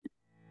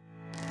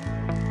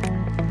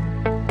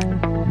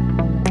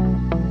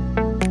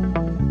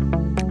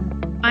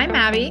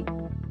Abby,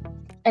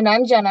 And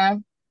I'm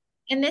Jenna.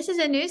 and this is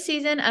a new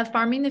season of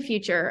Farming the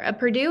Future, a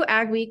Purdue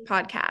Ag Week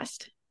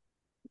podcast.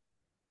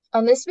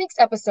 On this week's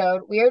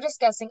episode, we are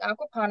discussing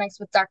aquaponics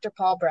with Dr.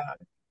 Paul Brown.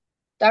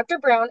 Dr.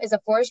 Brown is a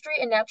forestry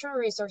and natural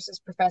resources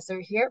professor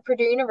here at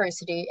Purdue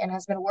University and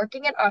has been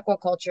working in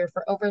aquaculture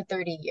for over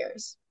 30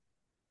 years.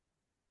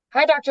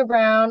 Hi, Dr.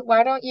 Brown.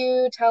 Why don't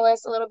you tell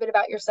us a little bit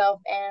about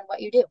yourself and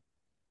what you do?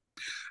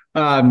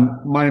 My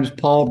name is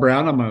Paul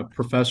Brown. I'm a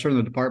professor in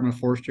the Department of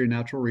Forestry and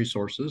Natural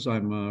Resources.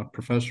 I'm a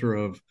professor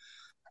of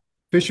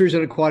fisheries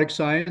and aquatic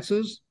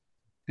sciences,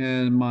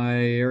 and my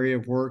area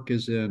of work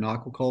is in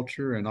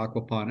aquaculture and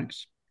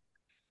aquaponics.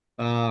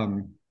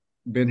 Um,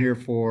 Been here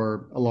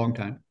for a long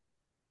time.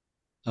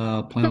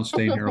 Plan on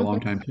staying here a long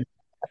time too.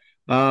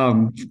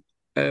 Um,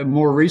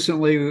 More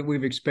recently,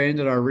 we've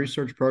expanded our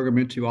research program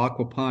into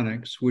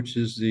aquaponics, which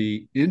is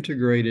the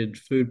integrated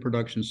food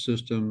production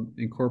system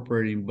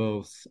incorporating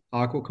both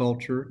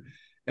aquaculture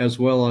as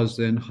well as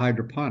then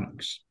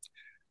hydroponics.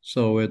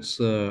 So it's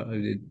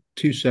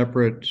two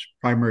separate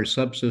primary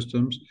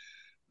subsystems,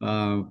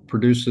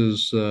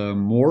 produces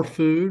more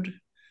food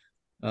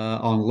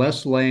on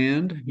less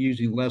land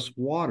using less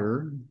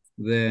water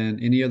than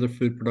any other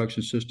food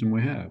production system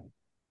we have.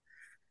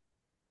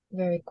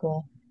 Very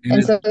cool. And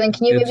And so then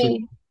can you it's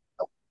maybe,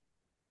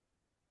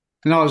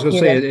 And I was going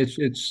to you're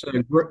say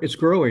good. it's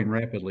growing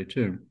rapidly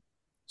too.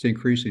 It's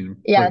increasing in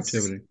Yes.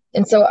 productivity.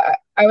 And so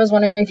I was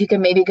wondering if you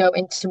could maybe go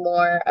into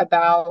more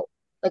about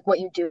like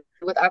what you do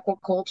with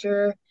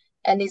aquaculture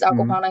and these Mhm.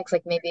 aquaponics,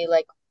 like maybe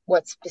like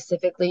what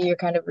specifically you're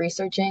kind of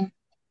researching.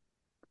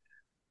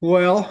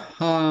 Well,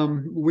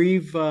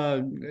 we've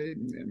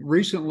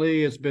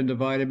recently it's been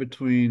divided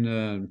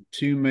between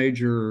two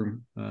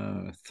major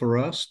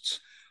thrusts.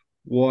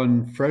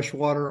 One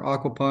freshwater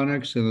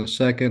aquaponics and the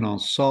second on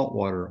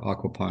saltwater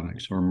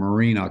aquaponics or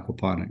marine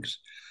aquaponics.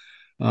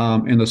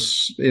 In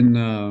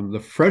the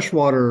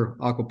freshwater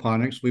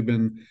aquaponics, we've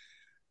been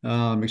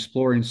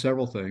exploring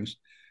several things.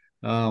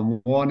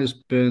 One has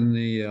been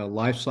the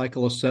life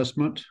cycle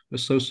assessment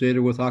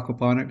associated with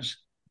aquaponics.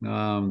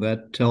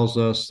 That tells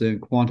us then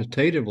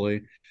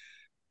quantitatively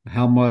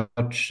how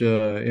much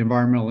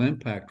environmental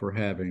impact we're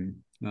having,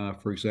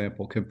 for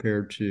example,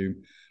 compared to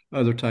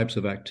other types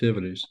of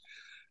activities.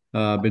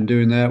 I've been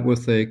doing that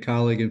with a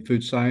colleague in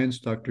food science,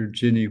 Dr.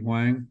 Jenny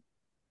Huang.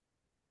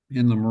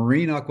 In the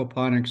marine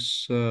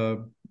aquaponics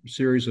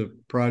series of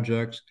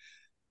projects,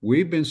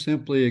 we've been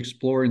simply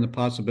exploring the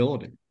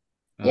possibility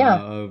Yeah.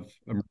 of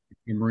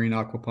marine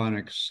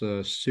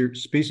aquaponics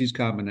species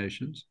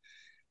combinations.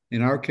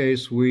 In our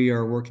case, we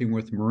are working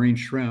with marine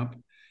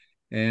shrimp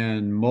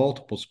and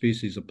multiple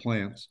species of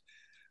plants.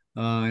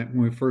 When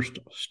we first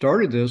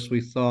started this,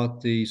 we thought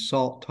the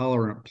salt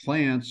tolerant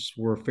plants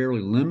were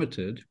fairly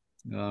limited.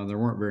 There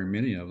weren't very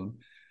many of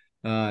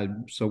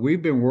them. So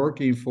we've been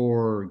working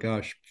for,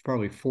 gosh,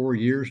 probably 4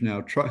 years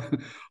now,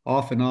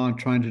 off and on,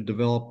 trying to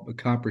develop a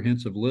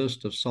comprehensive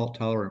list of salt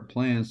tolerant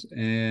plants.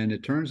 And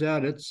it turns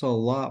out it's a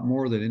lot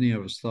more than any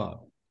of us thought.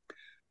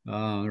 There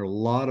are a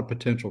lot of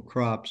potential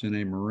crops in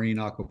a marine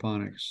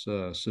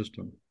aquaponics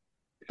system.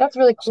 That's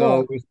really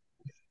So,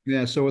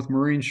 cool. so with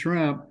marine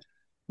shrimp,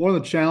 one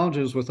of the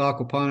challenges with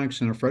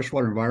aquaponics in a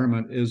freshwater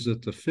environment is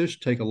that the fish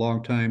take a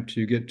long time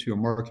to get to a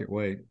market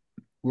weight,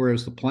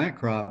 whereas the plant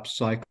crops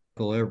cycle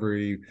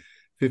every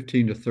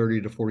 15 to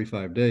 30 to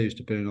 45 days,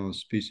 depending on the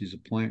species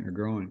of plant you're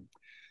growing.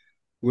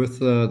 With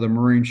the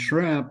marine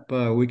shrimp,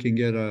 we can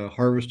get a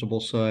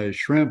harvestable size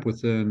shrimp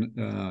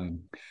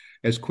within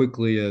as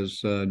quickly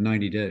as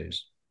 90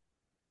 days.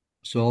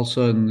 So all of a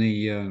sudden,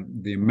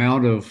 the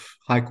amount of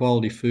high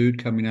quality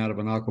food coming out of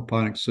an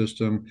aquaponic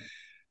system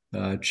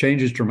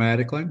changes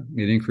dramatically.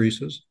 It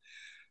increases.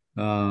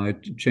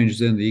 It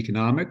changes in the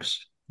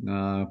economics.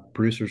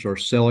 Producers are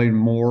selling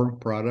more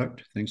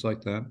product, things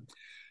like that.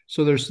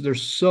 So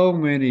there's so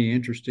many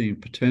interesting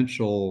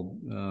potential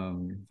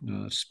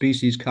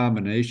species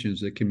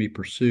combinations that can be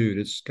pursued.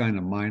 It's kind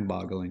of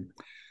mind-boggling.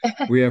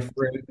 We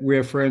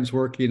have friends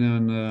working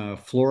on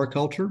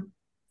floriculture,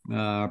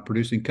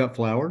 producing cut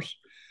flowers,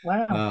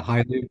 Wow.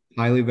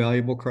 highly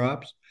valuable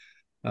crops.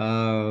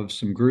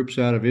 Some groups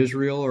out of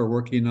Israel are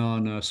working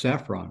on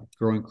saffron,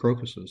 growing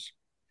crocuses.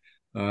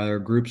 There are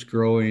groups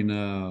growing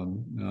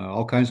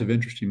all kinds of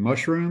interesting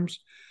mushrooms.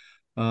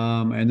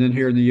 And then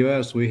here in the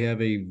US, we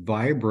have a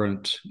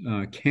vibrant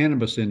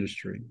cannabis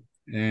industry,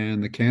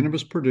 and the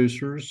cannabis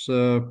producers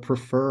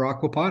prefer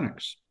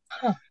aquaponics.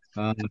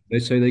 Huh. They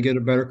say they get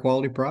a better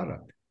quality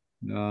product.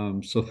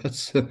 So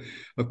that's,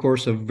 of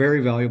course, a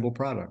very valuable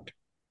product.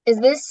 Is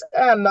this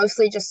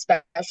mostly just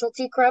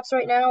specialty crops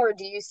right now, or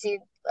do you see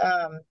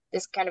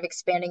this kind of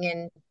expanding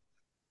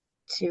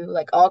into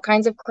like all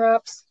kinds of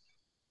crops?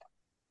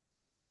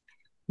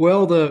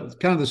 Well, the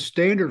kind of the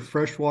standard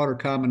freshwater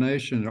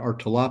combination are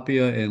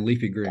tilapia and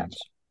leafy Gotcha. greens.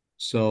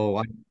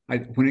 So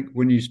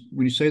when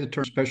you say the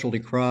term specialty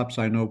crops,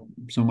 I know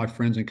some of my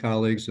friends and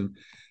colleagues, and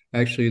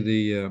actually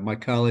the my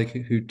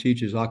colleague who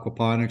teaches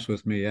aquaponics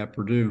with me at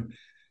Purdue,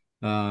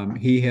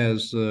 he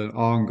has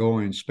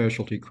ongoing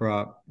specialty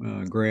crop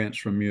grants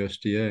from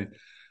USDA.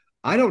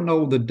 I don't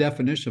know the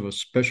definition of a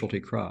specialty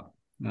crop.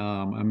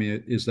 I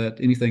mean, is that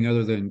anything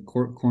other than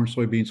corn,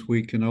 soybeans,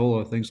 wheat,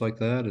 canola, things like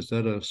that? Is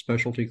that a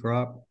specialty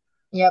crop?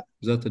 Yep.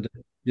 Is that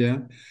yeah?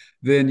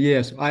 Then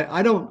yes,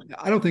 I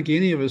don't think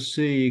any of us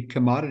see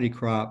commodity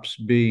crops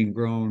being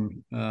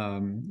grown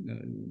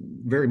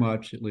very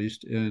much, at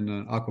least in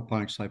an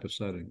aquaponics type of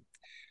setting.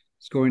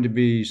 It's going to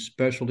be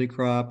specialty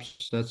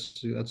crops.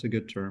 That's a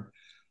good term.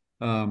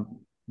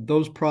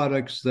 Those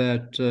products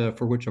that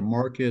for which a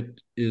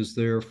market is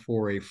there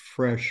for a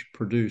fresh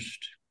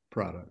produced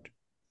product,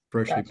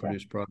 freshly Gotcha.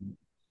 produced product.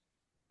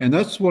 And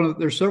that's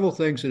there's several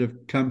things that have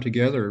come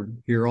together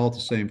here all at the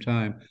same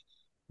time.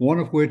 One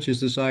of which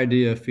is this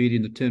idea of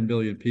feeding the 10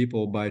 billion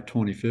people by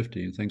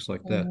 2050 and things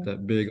like that, Hmm.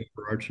 that big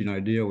overarching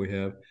idea we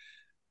have.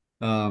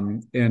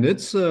 And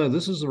this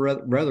is a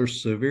rather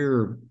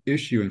severe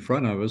issue in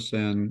front of us.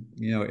 And,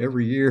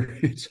 every year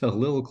it's a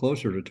little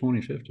closer to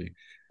 2050.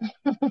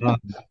 Um,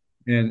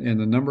 and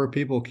the number of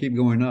people keep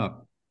going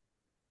up.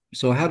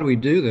 So how do we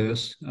do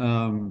this?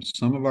 Some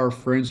of our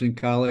friends and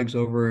colleagues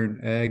over in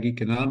ag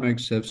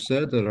economics have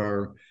said that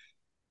our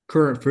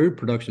current food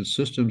production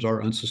systems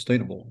are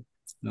unsustainable.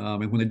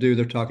 And when they do,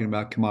 they're talking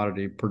about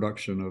commodity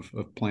production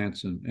of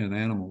plants and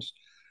animals.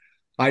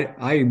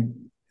 I,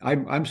 I,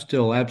 I'm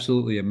still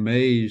absolutely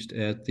amazed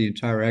at the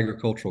entire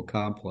agricultural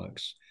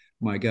complex.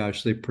 My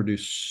gosh,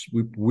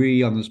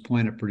 we on this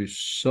planet produce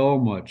so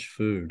much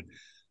food.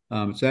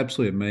 It's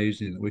absolutely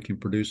amazing that we can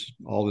produce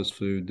all this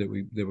food that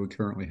we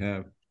currently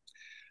have.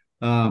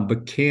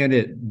 But can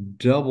it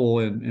double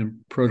in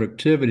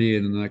productivity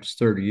in the next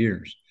 30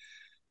 years?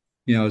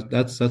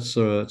 That's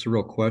a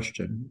real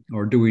question.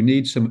 Or do we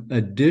need some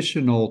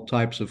additional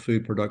types of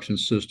food production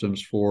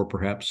systems for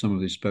perhaps some of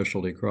these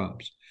specialty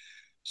crops?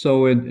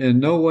 So in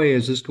no way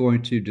is this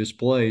going to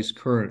displace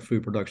current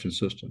food production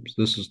systems.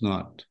 That's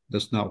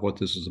not what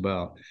this is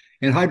about.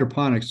 And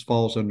hydroponics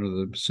falls under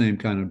the same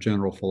kind of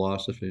general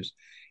philosophies.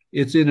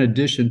 It's in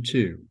addition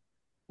to,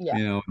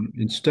 Yeah.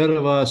 instead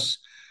of us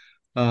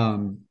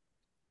um,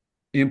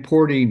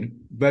 importing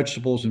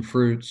vegetables and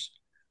fruits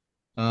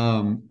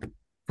um,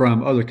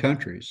 from other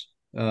countries.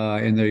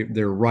 And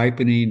they're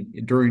ripening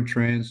during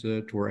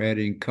transit. We're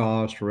adding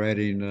cost. We're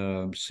adding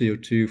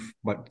CO2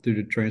 through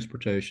the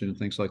transportation and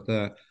things like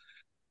that.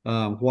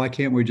 Why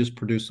can't we just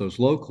produce those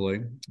locally?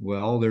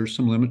 Well, there's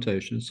some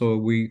limitations. So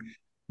we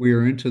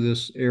are into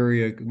this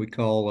area we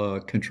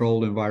call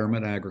controlled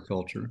environment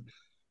agriculture,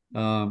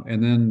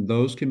 and then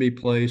those can be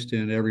placed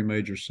in every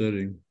major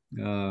city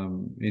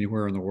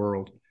anywhere in the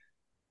world.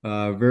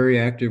 A very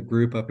active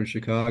group up in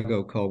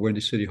Chicago called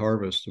Windy City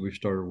Harvest that we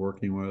started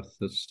working with.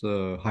 That's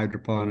the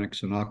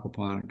hydroponics and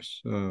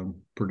aquaponics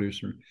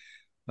producer.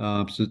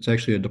 So it's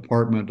actually a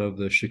department of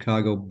the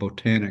Chicago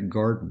Botanic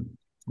Garden.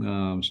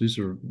 So these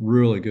are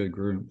really good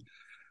group.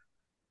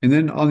 And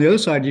then on the other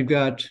side, you've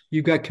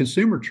got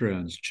consumer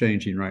trends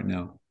changing right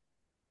now.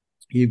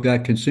 You've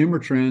got consumer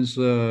trends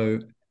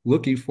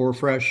looking for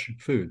fresh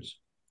foods,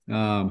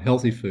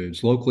 healthy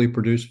foods, locally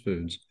produced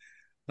foods,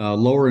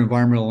 lower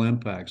environmental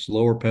impacts,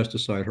 lower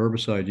pesticide,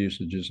 herbicide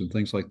usages, and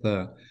things like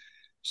that.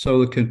 So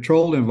the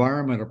controlled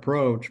environment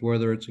approach,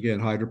 whether it's again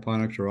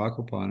hydroponics or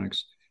aquaponics,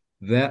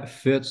 that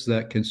fits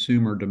that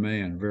consumer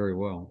demand very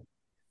well.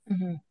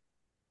 Hmm.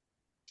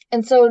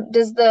 And so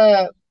does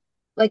the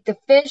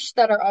fish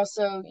that are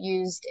also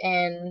used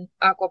in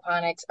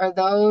aquaponics,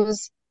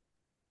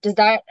 does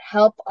that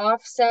help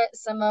offset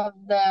some of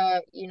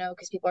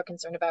because people are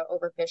concerned about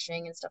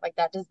overfishing and stuff like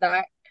that. Does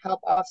that help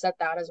offset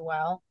that as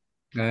well?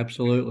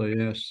 Absolutely,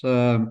 yes.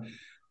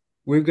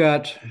 We've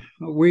got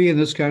we in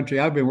this country.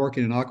 I've been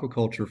working in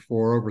aquaculture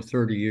for over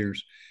 30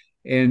 years,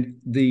 and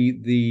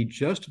the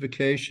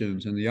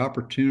justifications and the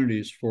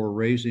opportunities for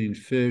raising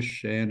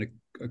fish and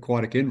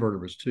aquatic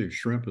invertebrates too,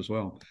 shrimp as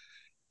well,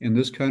 in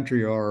this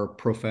country are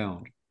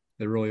profound.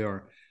 They really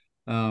are.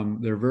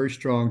 They're very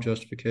strong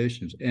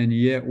justifications, and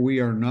yet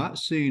we are not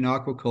seeing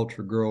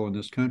aquaculture grow in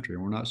this country.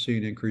 We're not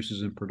seeing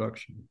increases in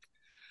production,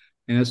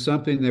 and it's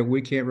something that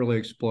we can't really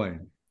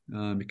explain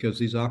because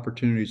these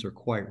opportunities are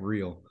quite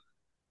real.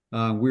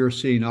 We are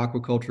seeing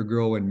aquaculture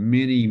grow in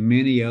many,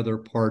 many other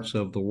parts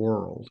of the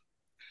world.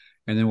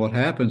 And then what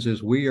happens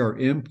is we are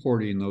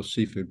importing those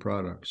seafood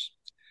products.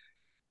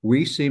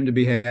 We seem to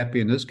be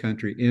happy in this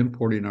country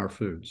importing our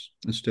foods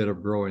instead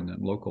of growing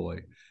them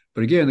locally.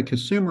 But again, the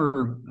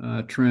consumer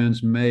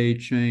trends may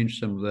change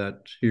some of that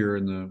here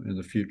in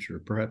the future,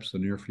 perhaps the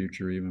near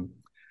future even.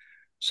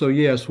 So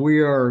yes,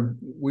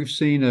 we've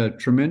seen a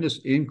tremendous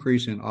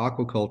increase in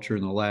aquaculture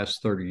in the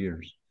last 30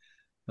 years,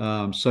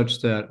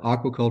 such that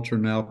aquaculture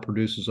now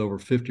produces over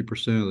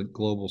 50% of the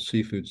global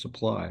seafood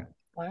supply.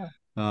 Wow.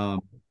 Um,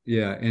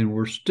 yeah, and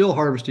we're still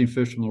harvesting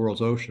fish from the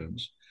world's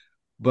oceans,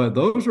 but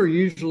those are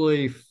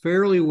usually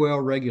fairly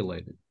well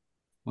regulated,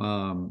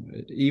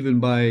 even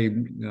by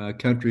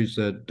countries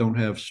that don't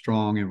have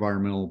strong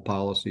environmental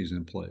policies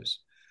in place.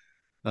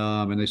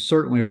 And they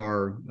certainly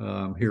are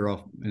here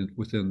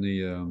within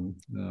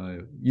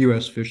the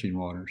U.S. fishing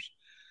waters.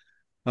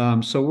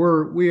 So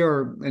we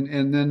are,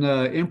 and then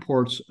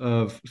imports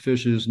of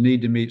fishes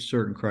need to meet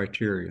certain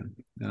criteria.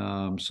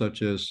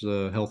 such as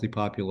healthy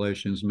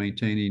populations,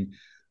 maintaining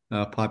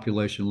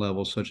population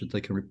levels such that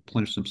they can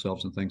replenish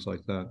themselves and things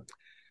like that.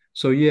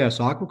 So yes,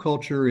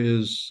 aquaculture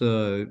is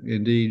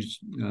indeed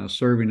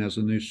serving as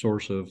a new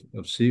source of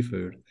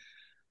seafood.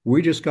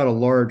 We just got a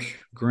large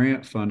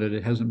grant funded.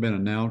 It hasn't been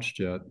announced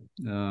yet,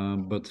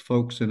 but the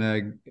folks in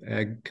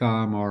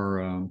AgCom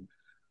are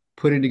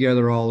putting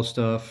together all the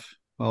stuff,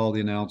 all the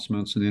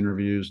announcements and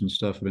interviews and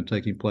stuff have been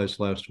taking place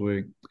last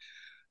week.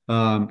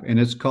 And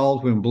it's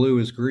called When Blue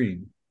is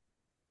Green.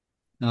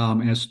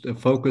 And it's a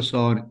focus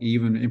on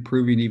even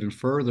improving even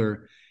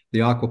further the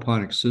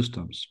aquaponic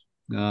systems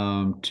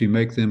to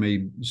make them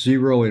a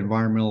zero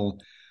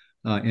environmental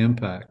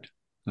impact,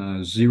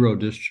 zero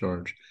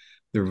discharge.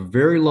 They're have a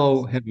very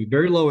low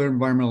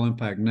environmental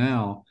impact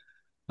now,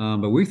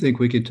 but we think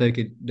we can take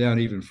it down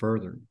even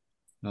further.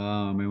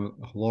 And with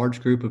a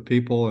large group of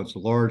people, it's a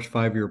large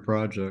 5-year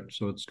project,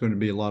 so it's going to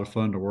be a lot of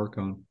fun to work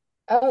on.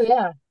 Oh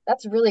yeah,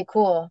 that's really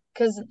cool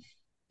because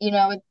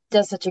it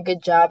does such a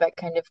good job at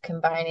kind of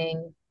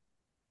combining,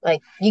 like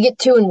you get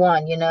two in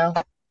one,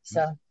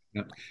 So,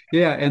 Yeah,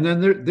 yeah, and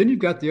then you've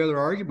got the other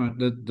argument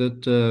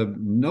that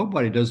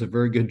nobody does a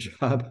very good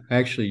job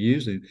actually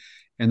using,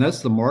 and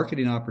that's the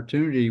marketing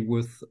opportunity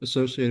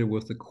associated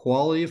with the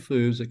quality of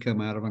foods that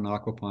come out of an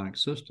aquaponic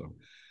system.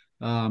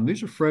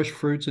 These are fresh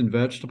fruits and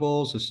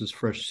vegetables. This is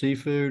fresh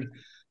seafood.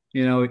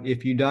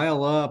 If you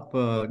dial up,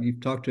 you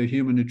talk to a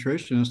human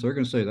nutritionist, they're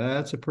going to say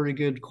that's a pretty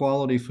good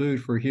quality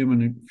food for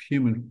humans.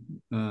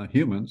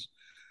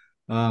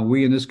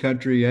 We in this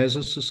country, as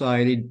a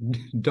society,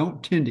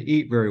 don't tend to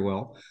eat very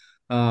well.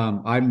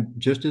 I'm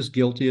just as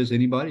guilty as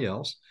anybody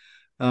else.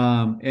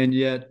 And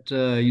yet,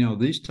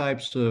 these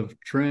types of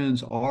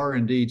trends are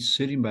indeed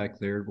sitting back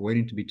there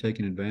waiting to be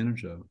taken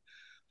advantage of.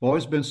 I've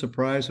always been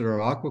surprised that our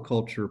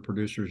aquaculture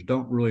producers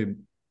don't really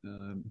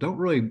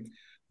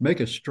make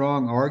a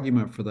strong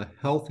argument for the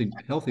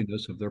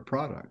healthiness of their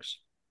products,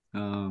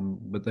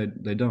 but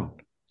they don't.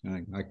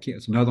 I can't.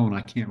 It's another one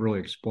I can't really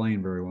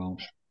explain very well.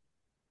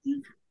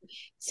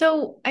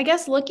 So I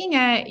guess looking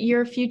at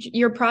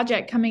your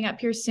project coming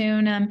up here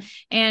soon,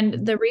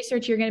 and the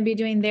research you're going to be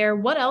doing there,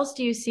 what else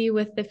do you see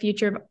with the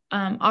future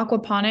of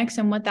aquaponics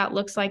and what that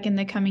looks like in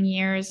the coming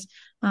years?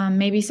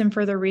 Maybe some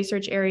further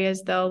research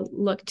areas they'll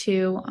look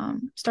to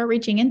start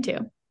reaching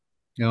into.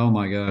 Oh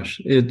my gosh,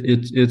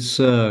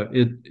 the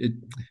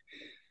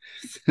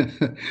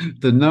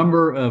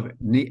number of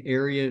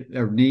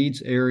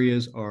needs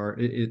areas are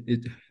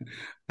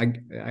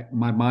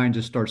my mind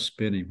just starts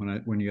spinning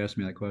when you ask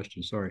me that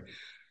question. Sorry.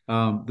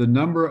 The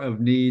number of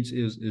needs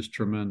is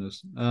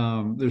tremendous.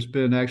 There's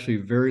been actually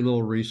very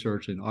little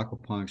research in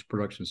aquaponics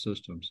production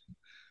systems.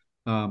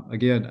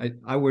 Again,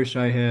 I wish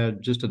I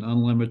had just an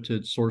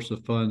unlimited source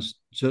of funds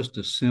just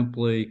to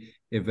simply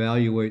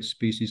evaluate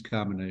species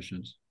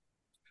combinations.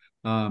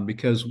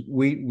 Because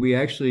we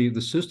actually,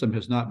 the system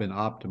has not been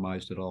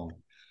optimized at all.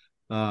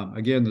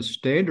 Again, the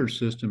standard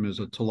system is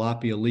a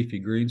tilapia leafy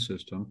green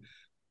system.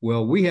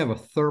 Well, we have a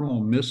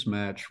thermal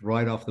mismatch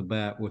right off the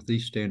bat with the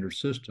standard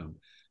system.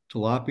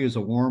 Tilapia is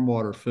a warm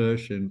water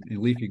fish, and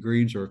leafy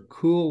greens are a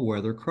cool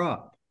weather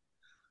crop.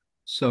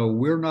 So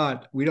we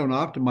don't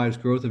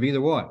optimize growth of either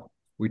one.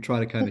 We try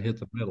to kind of hit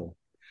the middle.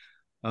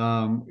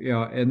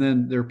 And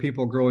then there are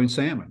people growing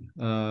salmon.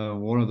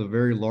 One of the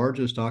very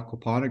largest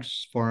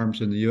aquaponics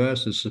farms in the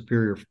U.S. is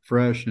Superior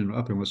Fresh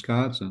up in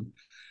Wisconsin.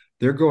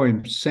 They're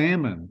growing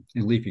salmon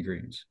in leafy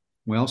greens.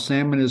 Well,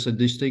 salmon is a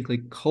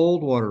distinctly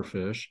cold water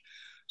fish,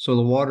 so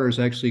the water is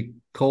actually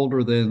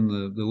colder than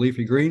the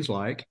leafy greens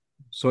like.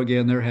 So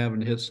again, they're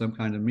having to hit some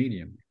kind of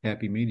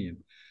happy medium.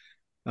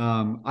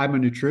 I'm a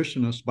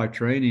nutritionist by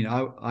training.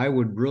 I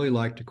would really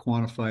like to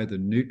quantify the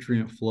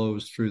nutrient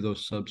flows through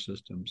those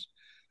subsystems.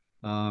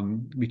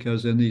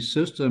 Because in these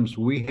systems,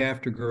 we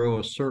have to grow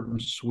a certain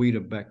suite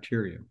of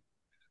bacteria,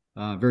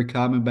 very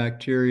common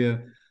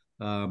bacteria.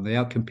 They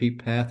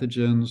outcompete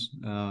pathogens.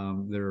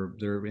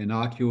 They're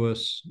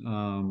innocuous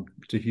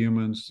to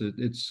humans.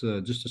 It's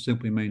just to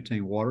simply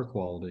maintain water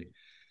quality.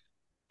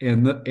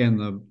 And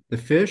the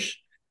fish,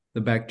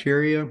 the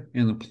bacteria,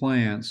 and the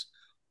plants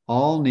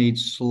all need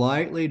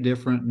slightly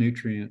different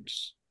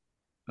nutrients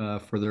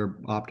for their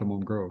optimum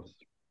growth.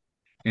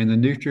 And the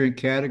nutrient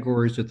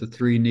categories that the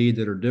three need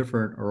that are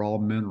different are all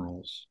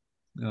minerals.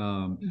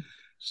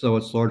 So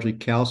it's largely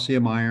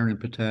calcium, iron, and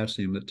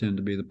potassium that tend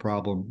to be the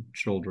problem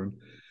children.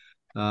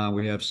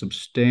 We have some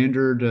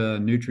standard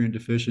nutrient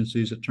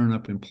deficiencies that turn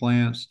up in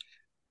plants.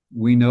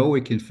 We know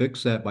we can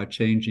fix that by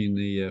changing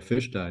the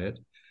fish diet,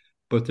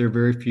 but there are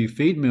very few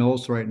feed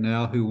mills right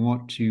now who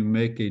want to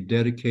make a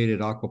dedicated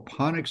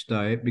aquaponics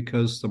diet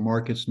because the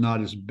market's not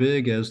as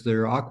big as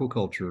their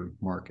aquaculture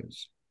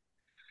markets.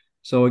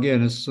 So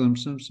again, it's some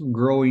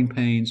growing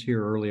pains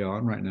here early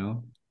on right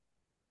now,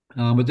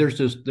 but there's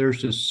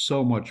just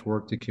so much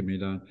work that can be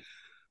done.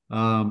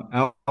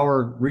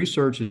 Our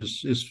research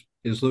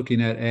is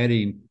looking at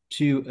adding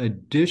 2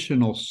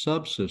 additional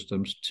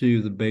subsystems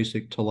to the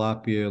basic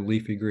tilapia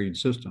leafy green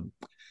system.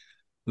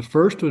 The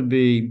first would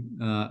be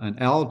an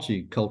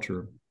algae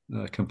culture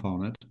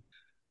component.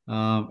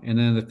 And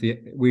then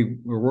we're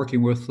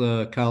working with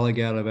a colleague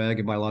out of Ag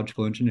and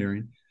Biological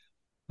Engineering,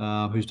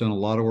 who's done a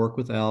lot of work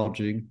with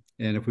algae.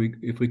 And if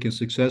we can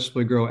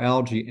successfully grow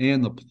algae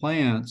and the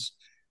plants,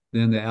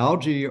 then the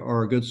algae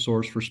are a good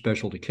source for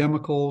specialty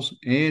chemicals,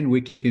 and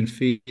we can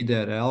feed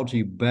that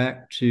algae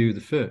back to the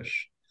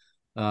fish,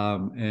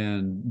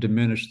 and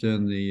diminish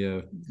then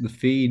the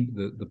feed,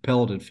 the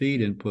pelleted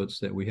feed inputs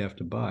that we have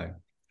to buy.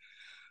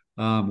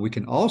 We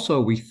can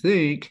also, we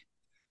think,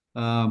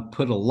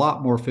 put a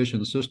lot more fish in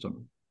the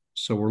system.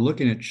 So we're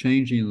looking at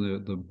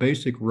changing the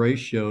basic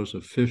ratios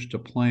of fish to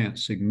plant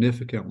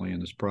significantly in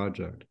this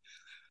project.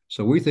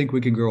 So we think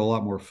we can grow a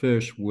lot more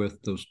fish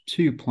with those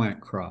two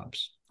plant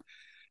crops.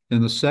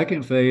 Then the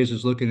second phase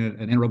is looking at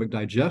an anaerobic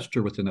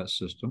digester within that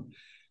system,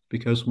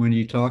 because when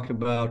you talk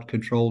about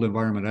controlled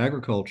environment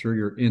agriculture,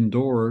 you're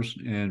indoors,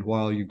 and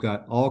while you've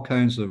got all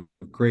kinds of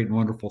great and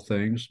wonderful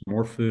things,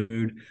 more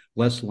food,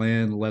 less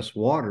land, less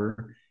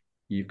water,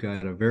 you've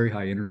got a very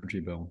high energy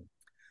bill.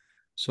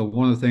 So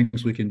one of the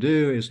things we can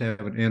do is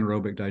have an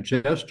anaerobic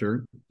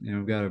digester, and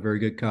we've got a very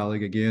good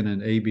colleague again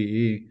in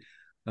ABE,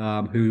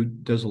 who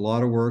does a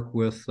lot of work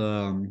with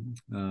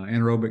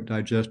anaerobic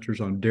digesters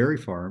on dairy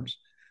farms.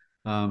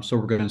 So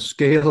we're going to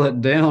scale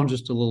it down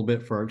just a little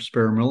bit for our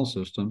experimental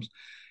systems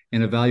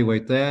and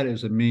evaluate that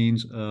as a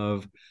means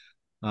of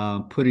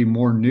putting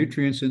more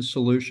nutrients in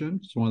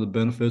solution. It's one of the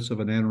benefits of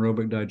an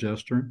anaerobic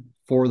digester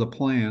for the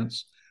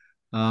plants,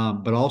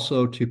 but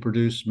also to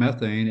produce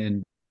methane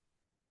and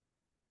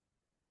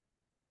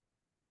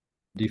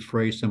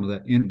defray some of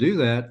that. And do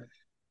that,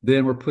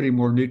 then we're putting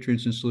more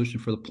nutrients in solution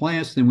for the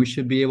plants, then we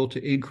should be able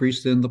to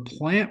increase then the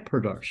plant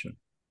production.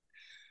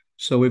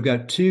 So we've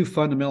got two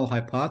fundamental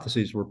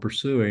hypotheses we're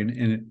pursuing,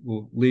 and it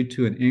will lead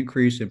to an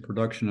increase in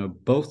production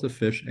of both the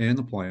fish and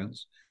the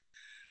plants.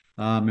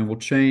 And we'll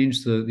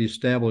change the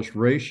established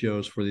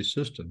ratios for these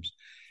systems.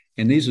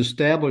 And these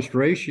established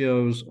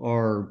ratios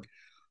are,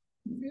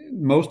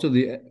 most of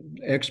the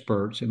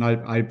experts, and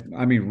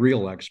I mean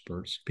real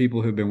experts,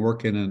 people who've been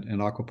working in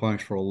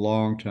aquaponics for a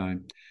long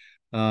time,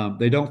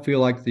 they don't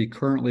feel like the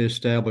currently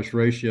established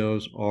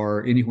ratios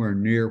are anywhere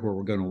near where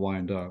we're going to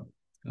wind up.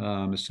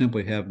 It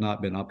simply have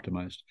not been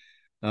optimized.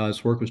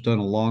 This work was done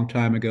a long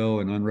time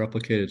ago in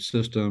unreplicated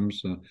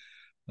systems, in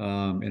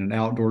an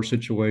outdoor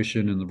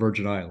situation in the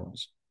Virgin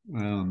Islands.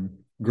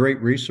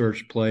 Great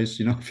research place.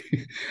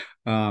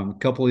 A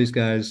couple of these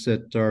guys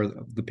that are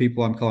the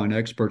people I'm calling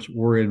experts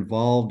were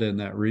involved in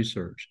that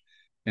research,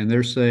 and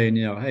they're saying,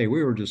 hey,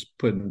 we were just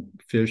putting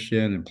fish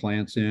in and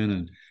plants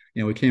in,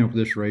 and we came up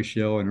with this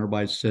ratio, and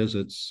everybody says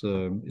it's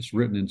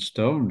written in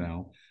stone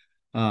now.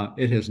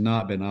 It has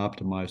not been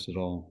optimized at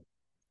all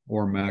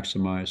or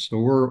maximized. So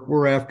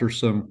we're after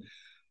some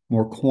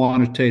more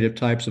quantitative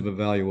types of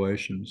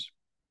evaluations.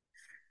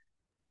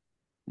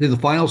 Then the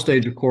final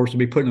stage, of course, will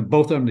be putting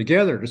both of them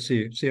together to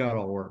see how it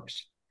all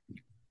works.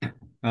 Yeah,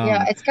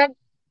 I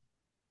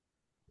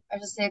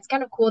was just saying, it's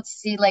kind of cool to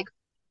see like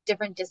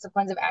different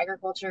disciplines of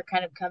agriculture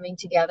kind of coming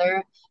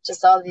together to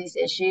solve these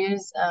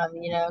issues.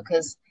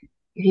 Because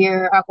you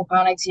hear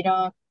aquaponics, you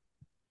don't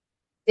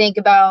think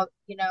about,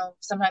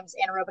 sometimes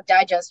anaerobic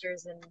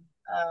digesters and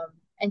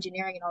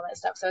engineering and all that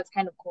stuff. So it's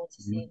kind of cool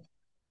to see.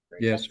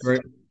 Yes, very,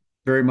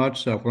 very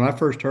much so. When I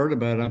first heard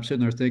about it, I'm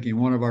sitting there thinking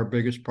one of our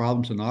biggest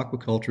problems in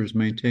aquaculture is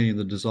maintaining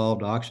the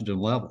dissolved oxygen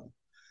level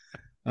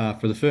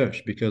for the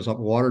fish, because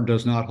water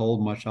does not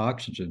hold much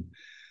oxygen.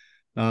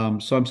 So I'm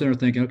sitting there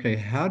thinking, okay,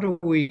 how do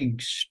we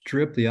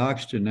strip the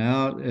oxygen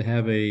out and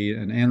have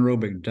an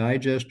anaerobic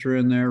digester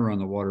in there, run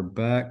the water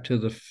back to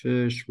the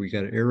fish? We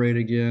got to aerate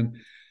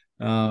again.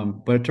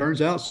 But it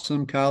turns out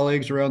some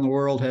colleagues around the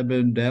world have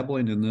been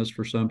dabbling in this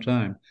for some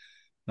time.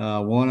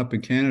 One up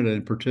in Canada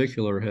in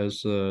particular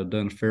has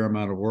done a fair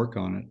amount of work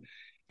on it,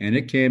 and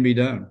it can be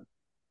done.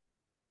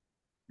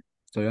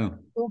 So yeah.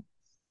 Cool.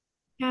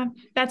 Yeah,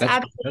 that's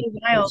absolutely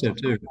wild. That's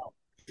it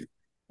too.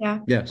 Yeah.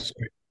 Yes.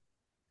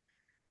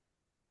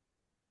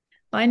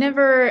 I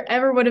never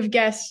ever would have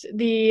guessed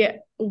the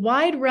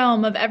wide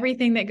realm of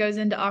everything that goes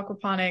into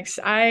aquaponics.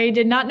 I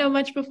did not know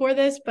much before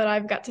this, but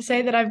I've got to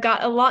say that I've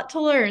got a lot to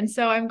learn.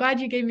 So I'm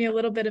glad you gave me a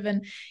little bit of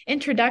an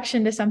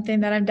introduction to something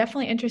that I'm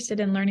definitely interested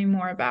in learning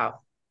more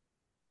about.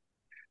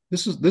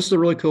 This is a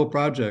really cool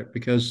project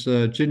because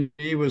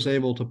Ginny was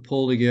able to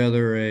pull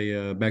together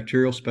a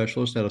bacterial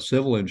specialist out of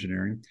civil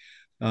engineering.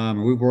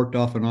 We've worked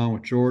off and on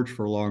with George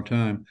for a long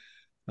time.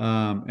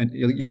 And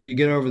you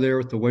get over there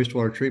with the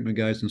wastewater treatment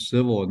guys in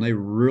civil, and they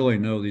really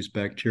know these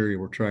bacteria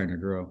we're trying to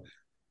grow,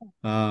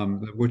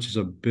 which is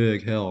a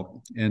big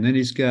help. And then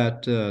he's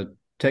got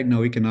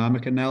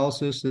techno-economic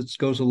analysis that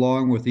goes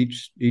along with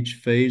each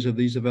phase of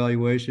these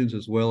evaluations,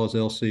 as well as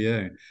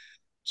LCA.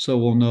 So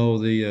we'll know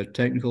the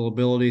technical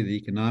ability, the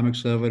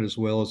economics of it, as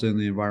well as in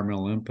the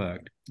environmental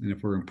impact, and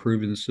if we're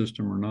improving the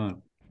system or not.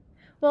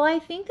 Well, I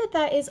think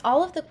that is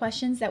all of the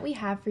questions that we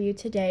have for you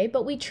today,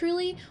 but we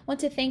truly want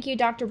to thank you,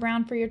 Dr.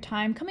 Brown, for your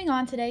time coming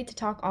on today to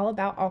talk all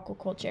about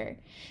aquaculture.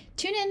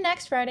 Tune in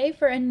next Friday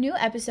for a new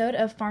episode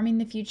of Farming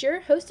the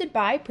Future, hosted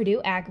by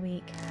Purdue Ag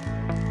Week.